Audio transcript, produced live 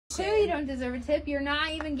Clearly you don't deserve a tip. You're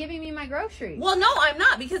not even giving me my groceries. Well, no, I'm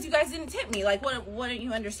not, because you guys didn't tip me. Like, what are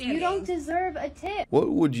you understanding? You don't deserve a tip. What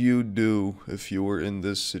would you do if you were in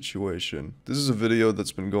this situation? This is a video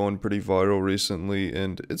that's been going pretty viral recently,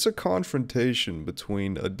 and it's a confrontation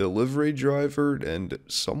between a delivery driver and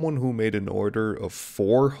someone who made an order of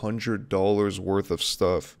 $400 worth of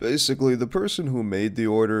stuff. Basically, the person who made the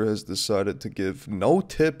order has decided to give no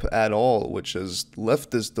tip at all, which has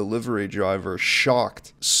left this delivery driver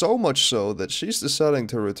shocked. So much so that she's deciding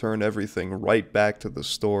to return everything right back to the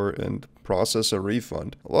store and process a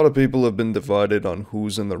refund. A lot of people have been divided on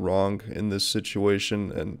who's in the wrong in this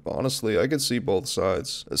situation, and honestly, I could see both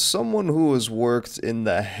sides. As someone who has worked in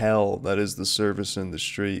the hell that is the service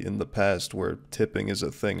industry in the past where tipping is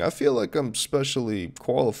a thing, I feel like I'm specially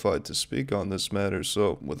qualified to speak on this matter,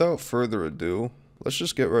 so without further ado, let's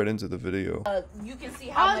just get right into the video. You can see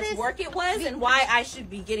how much work it was and why I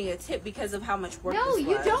should be getting a tip because of how much work this was.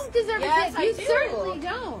 No, you don't deserve a tip. You certainly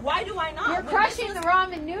don't. Why do I not? You're crushing the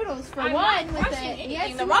ramen noodles for one.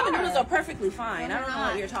 Yes, the ramen noodles are perfectly fine. I don't know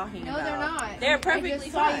what you're talking about. No, they're not. They're perfectly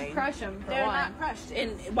fine. You crush them for They're one. not crushed.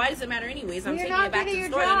 And why does it matter anyways? I'm taking not it back to good the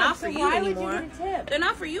at store. your They're job, not for so you why anymore. would you get a tip? They're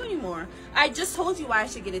not for you anymore. I just told you why I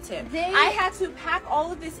should get a tip. I had to pack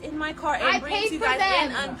all of this in my car and bring it to you guys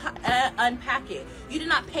and unpack it. You did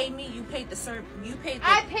not pay me. You paid the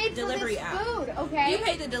delivery app. Food, okay? You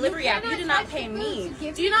paid the delivery app. You did not pay me.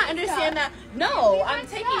 Do you not understand that? No, I'm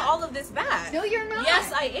taking all of this back. No, you're not.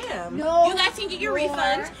 Yes, I am. No, you guys can get your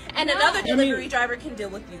refund, and another delivery driver can deal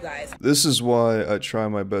with you guys. This is why I try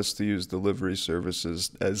my best to use delivery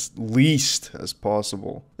services as least as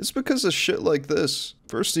possible. It's because of shit like this.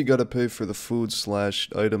 First you gotta pay for the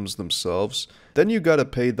food/items themselves, then you gotta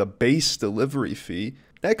pay the base delivery fee,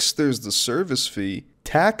 next there's the service fee,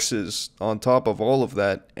 taxes on top of all of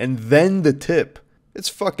that, and then the tip. It's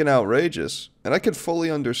fucking outrageous. And I can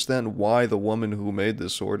fully understand why the woman who made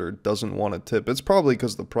this order doesn't want a tip. It's probably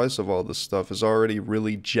because the price of all this stuff is already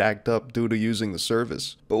really jacked up due to using the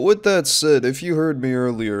service. But with that said, if you heard me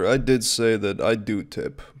earlier, I did say that I do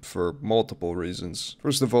tip for multiple reasons.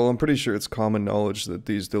 First of all, I'm pretty sure it's common knowledge that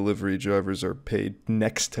these delivery drivers are paid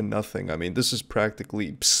next to nothing. I mean, this is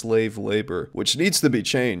practically slave labor, which needs to be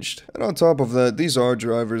changed. And on top of that, these are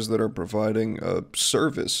drivers that are providing a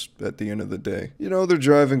service at the end of the day. You know, they're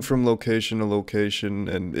driving from location to location,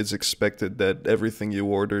 and it's expected that everything you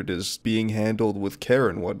ordered is being handled with care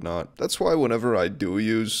and whatnot. That's why whenever I do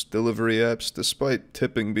use delivery apps, despite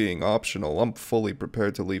tipping being optional, I'm fully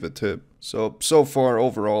prepared to leave a tip. So far,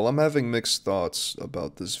 overall, I'm having mixed thoughts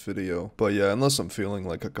about this video. But yeah, unless I'm feeling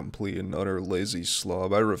like a complete and utter lazy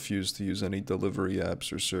slob, I refuse to use any delivery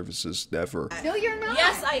apps or services ever. No, you're not.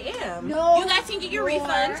 Yes, I am. No, you guys can get your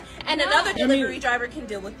refund, and another delivery driver can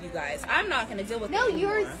deal with you guys. I'm not going to deal with it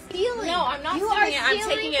anymore. You're stealing. No, I'm not stealing it. I'm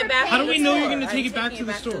taking it back. How do we know you're going to take it back to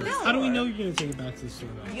the store? How do we know you're going to take it back to the store?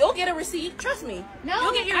 You'll get a receipt. Trust me. No,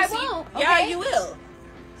 you'll get your receipt. I won't. Yeah, Okay. you will.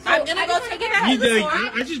 I'm gonna go take it back to the store.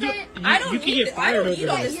 I don't need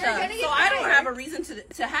all this stuff, so I don't have a reason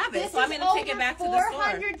to have it. So I'm gonna take it back to the store.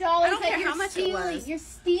 I don't care how much it was. You're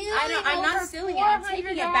stealing. I'm not stealing it. I'm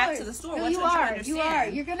taking it back to the store. No, What you understand? You are.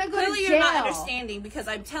 You're gonna go Clearly, to jail. you're not understanding because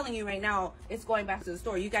I'm telling you right now, it's going back to the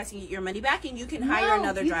store. You guys can get your money back, and you can hire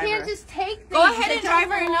another driver. You can't just take things. Go ahead and drive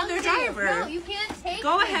another driver. No, you can't take.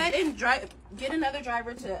 Go ahead and drive. Get another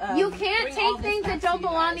driver to. You can't take things that don't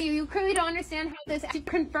belong to you. You clearly don't understand how this. To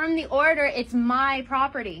confirm the order, it's my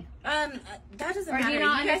property. That doesn't matter. Do you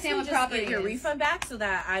not you guys understand can what just property get your is? refund back so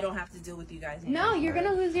that I don't have to deal with you guys anymore. No, you're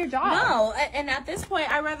gonna lose your job. No, and at this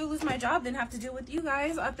point, I'd rather lose my job than have to deal with you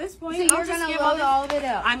guys. At this point, So you're gonna load all of it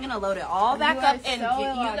up. I'm gonna load it all back You up are and so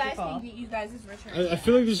get illogical. you guys' return. I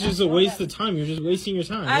feel like this is just a waste of time. You're just wasting your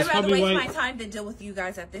time. I'd rather waste my time than deal with you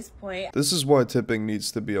guys at this point. This is why tipping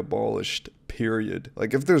needs to be abolished. Period.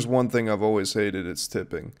 Like, if there's one thing I've always hated, it's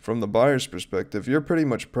tipping. From the buyer's perspective, you're pretty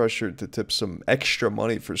much pressured to tip some extra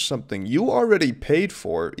money for something you already paid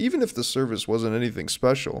for, even if the service wasn't anything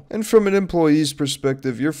special. And from an employee's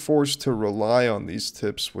perspective, you're forced to rely on these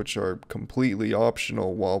tips, which are completely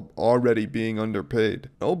optional while already being underpaid.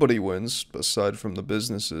 Nobody wins, aside from the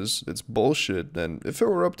businesses. It's bullshit, and if it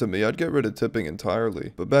were up to me, I'd get rid of tipping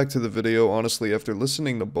entirely. But back to the video, honestly, after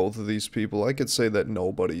listening to both of these people, I could say that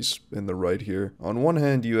nobody's in the right right here. On one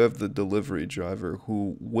hand, you have the delivery driver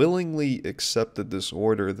who willingly accepted this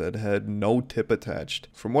order that had no tip attached.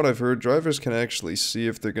 From what I've heard, drivers can actually see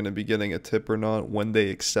if they're going to be getting a tip or not when they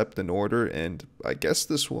accept an order, and I guess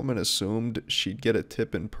this woman assumed she'd get a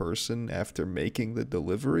tip in person after making the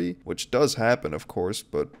delivery, which does happen, of course,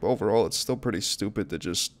 but overall it's still pretty stupid to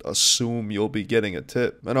just assume you'll be getting a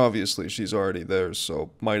tip. And obviously she's already there,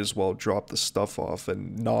 so might as well drop the stuff off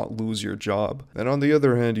and not lose your job. And on the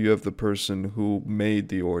other hand, you have the person who made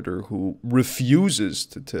the order who refuses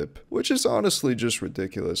to tip, which is honestly just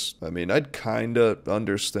ridiculous. I mean, I'd kinda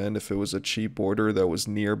understand if it was a cheap order that was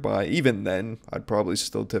nearby. Even then, I'd probably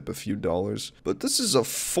still tip a few dollars. But this is a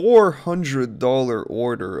 $400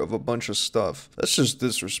 order of a bunch of stuff. That's just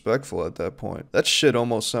disrespectful at that point. That shit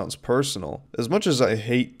almost sounds personal. As much as I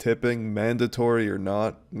hate tipping, mandatory or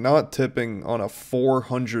not tipping on a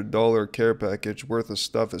 $400 care package worth of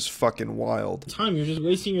stuff is fucking wild. Time, you're just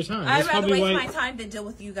wasting your time. I'd rather waste my time than deal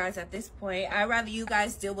with you guys at this point. I'd rather you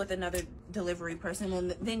guys deal with another delivery person,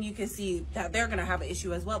 and then you can see that they're gonna have an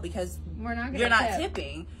issue as well because you're not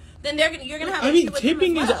tipping. Then you're gonna have. I mean,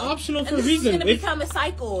 tipping is optional for a reason. It's gonna become a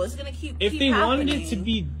cycle. It's gonna keep. If they wanted it to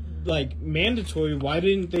be like mandatory, why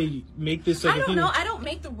didn't they make this like I don't know. I don't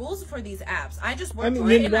make the rules for these apps. I just work. I mean,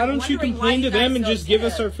 then why don't you complain to them and just give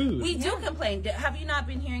us our food? We do complain. Have you not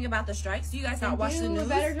been hearing about the strikes? Do you guys not watch the news? Do a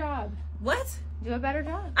better job. What? Do a better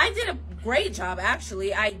job. I did a great job,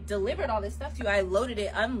 actually. I delivered all this stuff to you. I loaded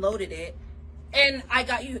it, unloaded it, and I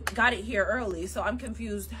got it here early. So I'm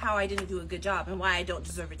confused how I didn't do a good job and why I don't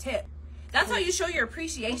deserve a tip. That's how you show your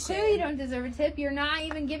appreciation. Well, clearly you don't deserve a tip. You're not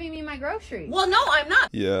even giving me my groceries. Well, no, I'm not.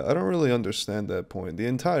 Yeah, I don't really understand that point. The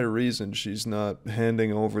entire reason she's not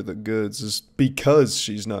handing over the goods is because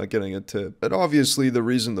she's not getting a tip. And obviously the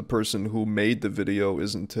reason the person who made the video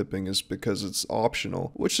isn't tipping is because it's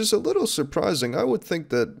optional, which is a little surprising. I would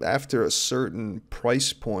think that after a certain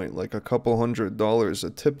price point, like a couple $100, a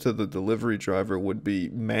tip to the delivery driver would be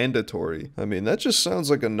mandatory. I mean, that just sounds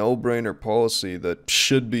like a no-brainer policy that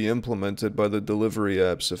should be implemented by the delivery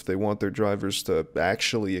apps if they want their drivers to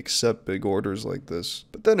actually accept big orders like this.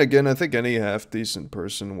 But then again, I think any half-decent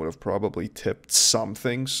person would have probably tipped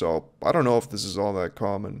something, so I don't know if this is all that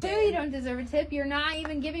common. Clearly you don't deserve a tip. You're not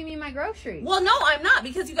even giving me my groceries. Well, no, I'm not,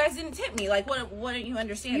 because you guys didn't tip me. Like, what are you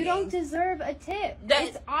understanding? You don't deserve a tip.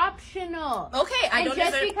 It's optional. Okay, I don't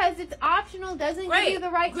deserve... just because it's optional doesn't give you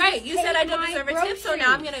the right to Great, you said I don't deserve a tip, so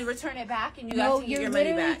now I'm going to return it back and you guys can get your money back.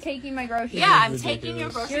 You're literally taking my groceries. Yeah, I'm taking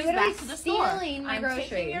your groceries back to the store. Stealing my groceries. I'm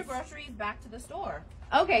taking your groceries back to the store.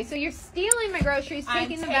 Okay, so you're stealing my groceries,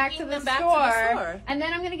 taking them back to the store, and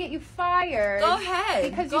then I'm going to get you fired. Go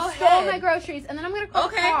ahead. Because you stole my groceries, and then I'm going to call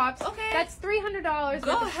cops. Okay. That's $300 worth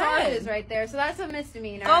of charges right there, so that's a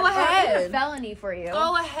misdemeanor. Go ahead. It's a felony for you.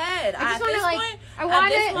 Go ahead. I just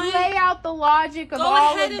want to lay out the logic of all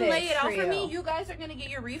of this. Go ahead and lay it out for me. You guys are going to get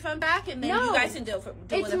your refund back, and then you guys can deal with it from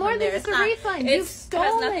there. It's more than just a refund. You've stolen.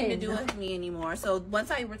 It has nothing to do with me anymore. So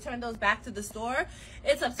once I return those back to the store,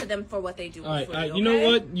 it's up to them for what they do with it. You know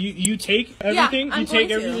what? You take everything. Yeah, you take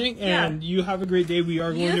everything, and you have a great day. We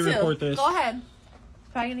are going to report this. Go ahead.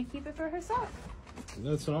 Probably gonna keep it for herself.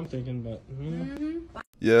 That's what I'm thinking, but.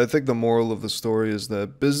 Yeah, I think the moral of the story is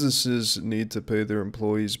that businesses need to pay their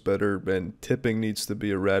employees better and tipping needs to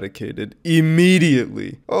be eradicated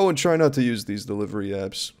immediately. Oh, and try not to use these delivery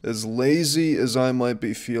apps. As lazy as I might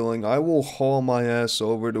be feeling, I will haul my ass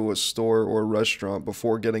over to a store or restaurant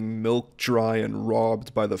before getting milked dry and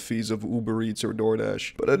robbed by the fees of Uber Eats or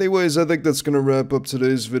DoorDash. But anyways, I think that's gonna wrap up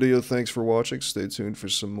today's video. Thanks for watching. Stay tuned for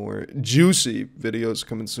some more juicy videos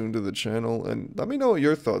coming soon to the channel. And let me know what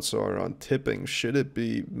your thoughts are on tipping. Should it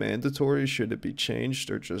be mandatory? Should it be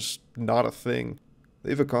changed or just not a thing?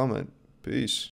 Leave a comment. Peace.